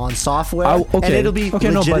software, Okay. and it'll be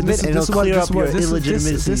okay, legitimate, no, but and it'll clear up your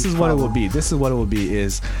illegitimacy. This is what it will be. This is what it will be.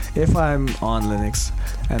 Is if I'm on Linux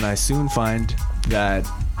and I soon find that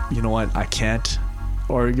you know what I can't.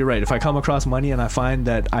 Or you're right. If I come across money and I find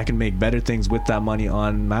that I can make better things with that money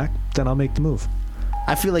on Mac, then I'll make the move.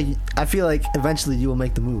 I feel like eventually you will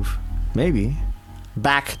make the move Maybe.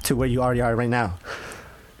 back to where you already are right now.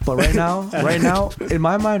 But right now, in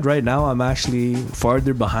my mind, right now, I'm actually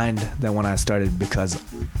farther behind than when I started because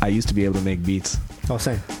I used to be able to make beats. Oh,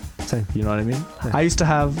 same. You know what I mean? Yeah. I used to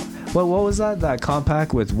have what was that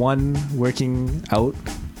compact with one working out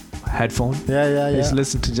headphone. Yeah. I used to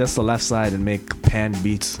listen to just the left side and make panned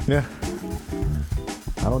beats. Yeah.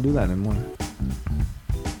 I don't do that anymore.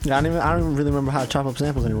 Yeah, I don't even really remember how to chop up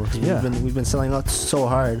samples anymore. Yeah. We've been selling out so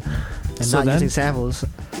hard and So not then- using samples.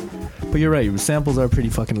 But you're right. Samples are pretty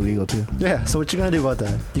fucking illegal too. Yeah. So what you gonna do about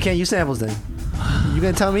that? You can't use samples then. You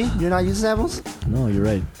gonna tell me you're not using samples? No, you're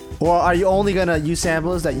right. Or are you only gonna use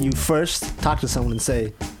samples that you first talk to someone and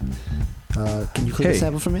say, Can you click a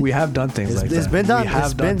sample for me? We have done things like that. It's been done. We have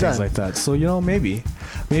It's done been things done. like that. So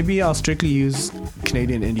maybe I'll strictly use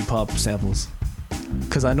Canadian indie pop samples,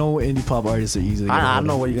 because I know indie pop artists are easily. I don't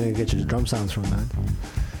know where you're gonna get your drum sounds from, man.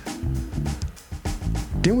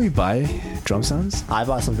 Didn't we buy drum sounds I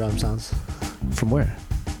bought some drum sounds from where?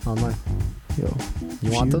 online. Yo,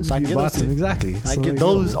 You want those? I can you get bought those. to them you. exactly. I So, get yo,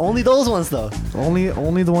 those. Only those ones though.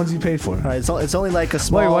 Only the ones you paid for. All right. So it's only like a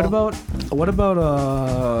small. Wait, what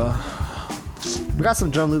about We got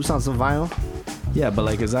some drum loops on some vinyl. yeah, but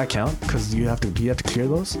like, does that count? Because do you have to clear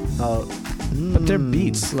those? But they're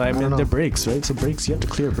beats. Like, I don't mean, know. they're breaks, right? So breaks, you have to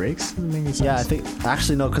clear breaks. Doesn't make any sense. Yeah, I think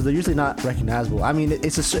actually no, because they're usually not recognizable. I mean,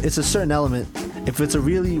 it's a certain element. If it's a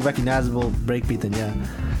really recognizable breakbeat, then yeah.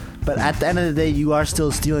 But at the end of the day, you are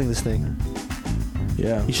still stealing this thing.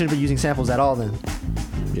 Yeah, You shouldn't be using samples at all then,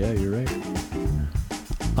 yeah, you're right.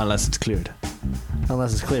 Unless it's cleared.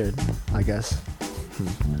 unless it's cleared, I guess.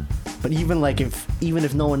 But even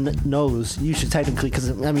if no one knows, you should technically, because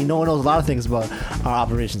I mean, no one knows a lot of things about our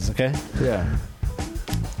operations. Okay, Yeah.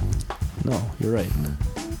 No, you're right.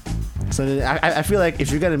 so I feel like if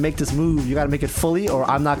you're gonna make this move, you gotta make it fully, or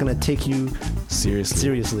I'm not gonna take you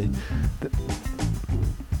seriously.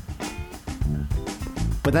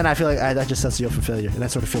 But then I feel like that just sets you up for failure, and I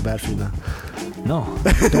sort of feel bad for you now. No,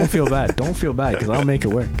 don't feel bad. Don't feel bad, because I'll make it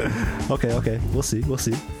work. Okay, we'll see.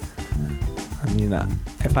 I mean,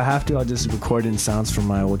 if I have to, I'll just record in sounds from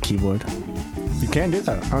my old keyboard. You can do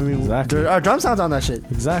that. I mean, Exactly. there are drum sounds on that shit.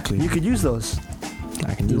 Exactly. You could use those.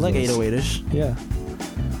 I can You use like those. 808ish. Yeah.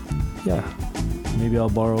 Yeah. Maybe I'll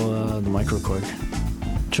borrow the microcord.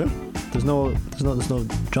 Sure. There's no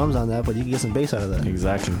drums on that, but you can get some bass out of that.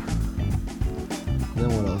 Exactly. Then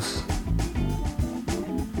what else?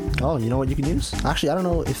 Oh, you know what you can use? Actually, I don't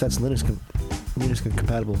know if that's Linux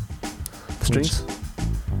compatible. Strings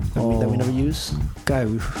that we never use. Guy,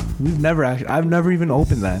 we've never actually. I've never even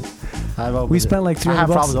opened that. We spent like I have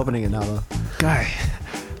 $300. problems opening it now though. Guy,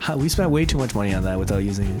 we spent way too much money on that without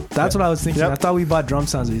using it. That's what I was thinking. Yep. I thought we bought drum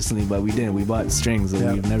sounds recently, but we didn't. We bought strings that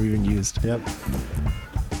Yep. we've never even used. Yep.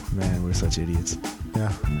 Man, we're such idiots.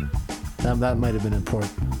 Yeah. That might have been a poor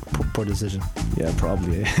decision. Yeah,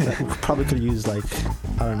 probably. We probably could have used like,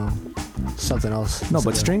 I don't know, something else. No, but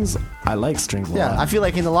instead. strings, I like strings a Yeah, lot. I feel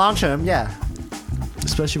like in the long term, yeah.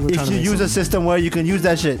 Especially if we're trying If to you make use a something. system where you can use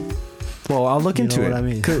that shit. Well, I'll look You into know it. what I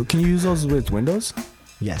mean. Can you use those with Windows?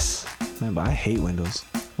 Yes. Man, but I hate Windows.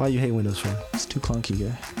 Why you hate Windows for? It's too clunky,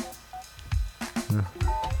 guy. Yeah.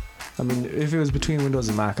 I mean, if it was between Windows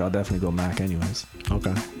and Mac, I'll definitely go Mac anyways.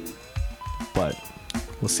 Okay. But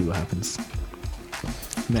we'll see what happens.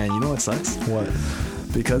 Man, you know what sucks? What?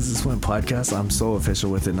 Because this went podcast, I'm so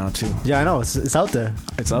official with it now too. Yeah, I know. It's out there.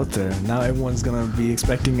 It's out there. Now everyone's going to be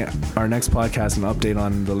expecting our next podcast an update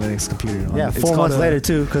on the Linux computer. Yeah, It's 4 called months later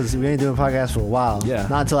too, because we ain't doing podcasts for a while. Yeah.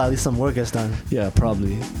 Not until at least some work gets done. Yeah,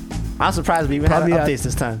 probably. I'm surprised we even had Probably updates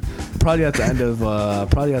this time. Probably at the end of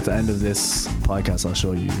this podcast, I'll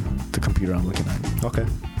show you the computer I'm looking at. Okay.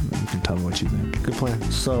 You can tell me what you think. Good plan.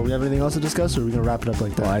 So we have anything else to discuss, or are we gonna wrap it up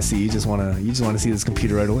like that? Well, I see you just want to see this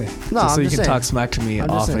computer right away. No, just so I'm you just can saying. talk smack to me I'm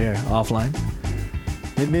just off saying. air, offline.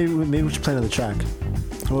 Maybe we should play another track.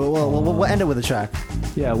 We'll end it with a track.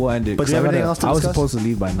 Yeah, we'll end it. But do 'cause you have I anything else to I was discuss? supposed to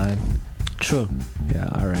leave by 9. True. Yeah,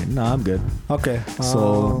 all right. No, I'm good. Okay.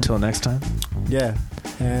 So until next time. Yeah.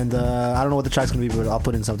 And I don't know what the track's gonna be, but I'll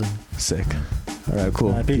put in something. Sick. All right, cool.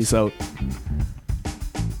 All right, peace. Peace out.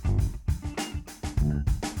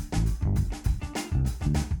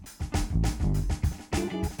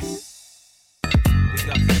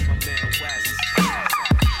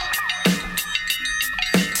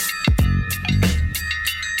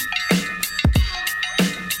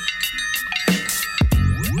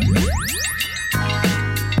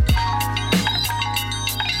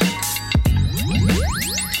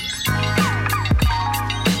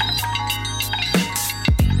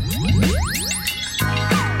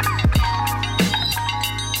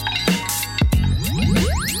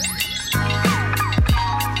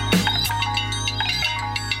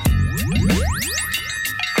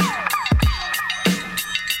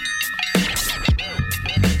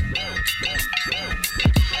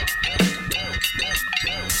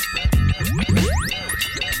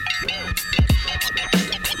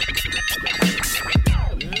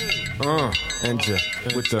 Enter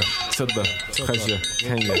with the to the treasure.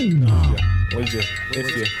 Can you? Yeah. Would you?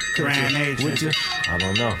 If you? Grand Would you? I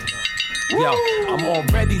don't know. Yo, I'm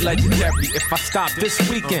already legendary. If I stop this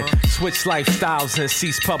weekend, switch lifestyles and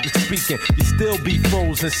cease public speaking, you still be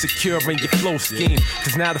frozen, secure in your flow scheme.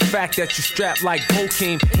 Cause now the fact that you strapped like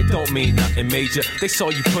Bokeem, it don't mean nothing major. They saw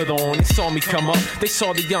you put on, they saw me come up, they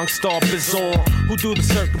saw the young star Bizarre, who do the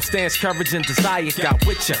circumstance, courage and desire got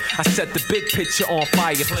with ya. I set the big picture on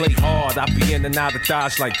fire, play hard. I be in and out of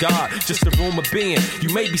Dodge like God, just a rumor being.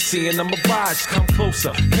 You may be seeing a mirage, come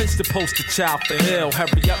closer. Pinch the poster child for ill.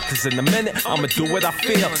 Hurry up, cause in a minute I'ma do what I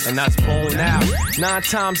feel, and that's blown out. 9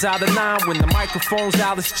 times out of 9, when the microphone's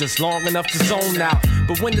out, it's just long enough to zone out.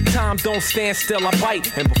 But when the time don't stand still, I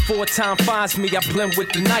bite, and before time finds me, I blend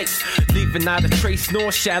with the night, leaving not a trace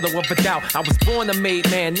nor shadow of a doubt. I was born a made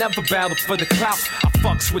man, never battled for the clout. I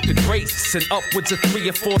fucks with the greats and upwards of 3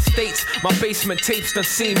 or 4 states. My basement tapes done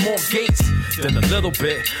seen more gates than a little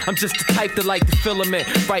bit. I'm just the type that like the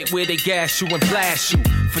filament, right where they gas you and blast you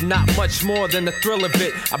for not much more than the thrill of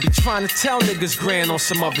it. I be trying to tell niggas grand on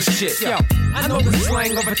some other shit. Yo, I know the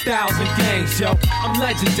slang of 1,000 gangs, yo. I'm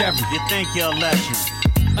legendary. You think you're a legend?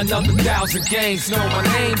 Another 1,000 gangs know my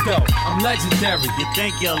name though. I'm legendary. You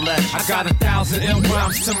think you're a legend? I got 1,000 ill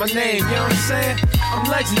rhymes to my name, you know what I'm saying? I'm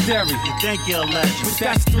legendary. You think you're a legend? But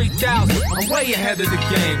that's 3,000. I'm way ahead of the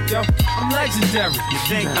game, yo. I'm legendary. You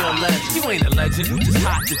think you're a legend? You ain't a legend, you just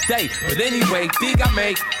hot today. But anyway, dig I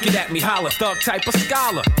make, get at me, holler, thug type of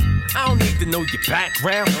scholar. I don't need to know your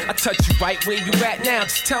background. I touch you right where you at now.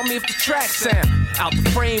 Just tell me if the track sound out the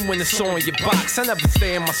frame when it's on your box. I never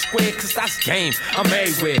stay in my square, cause that's game. I'm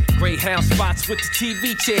everywhere. Greyhound spots with the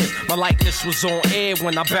TV chairs. My likeness was on air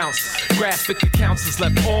when I bounced. Graphic accounts is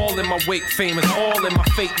left all in my wake. Fame is all in my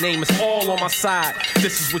fake name. Is all on my side.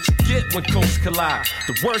 This is what you get when coasts collide.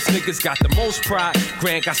 The worst niggas got the most pride.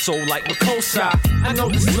 Grant got soul like Makosa. I know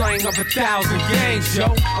the slang of 1,000 gangs,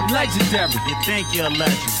 yo. I'm legendary. You think you're a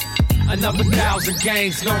legend? Another 1,000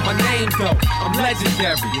 gangs know my name though. I'm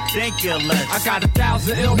legendary. You think you're a legend? I got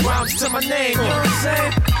 1,000 ill rhymes to my name, you know what I'm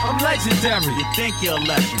saying? I'm legendary. You think you're a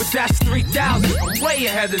legend? But that's 3,000. I'm way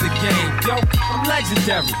ahead of the game, yo. I'm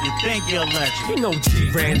legendary. You think you're a legend? You know G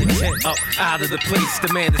ran the tent up out of the place.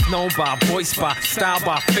 The man is known by voice, by style,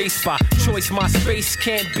 by face, by choice. My space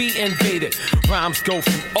can't be invaded. Rhymes go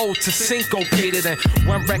from O to syncopated, and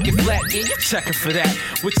one record flat, yeah, you're checking for that.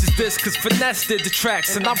 Which is this, cause Finesse did the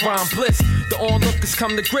tracks and I rhyme bliss. The onlookers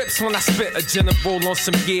come to grips when I spit a general on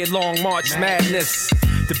some year-long March Madness.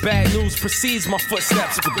 The bad news precedes my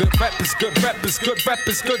footsteps, but good rep is good rep is good rep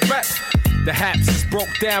is good rep. The haps is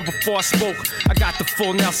broke down before I spoke. I got the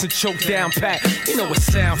full Nelson choke down pat. You know it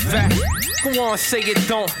sound fat. Go on, say it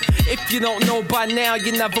don't. If you don't know by now,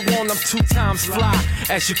 you never won. I'm 2 times fly.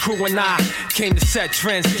 As your crew and I came to set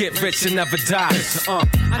trends, get rich and never die.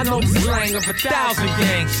 I know the slang of 1,000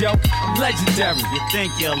 gangs, yo. I'm legendary. You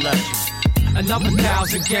think you're a legend? Another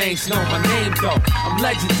 1,000 gangs know my name though. I'm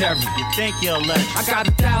legendary. You think you're a legend? I got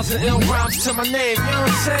 1,000 ill rhymes to my name, you know what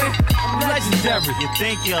I'm saying? I'm legendary. You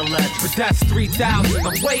think you're a legend? But that's 3,000.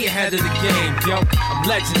 I'm way ahead of the game, yo. I'm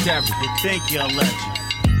legendary. You think you're a legend?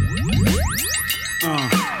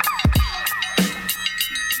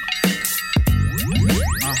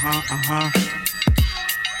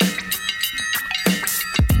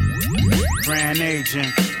 Grand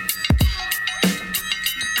agent.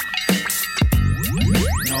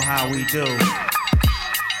 Know how we do.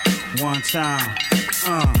 One time.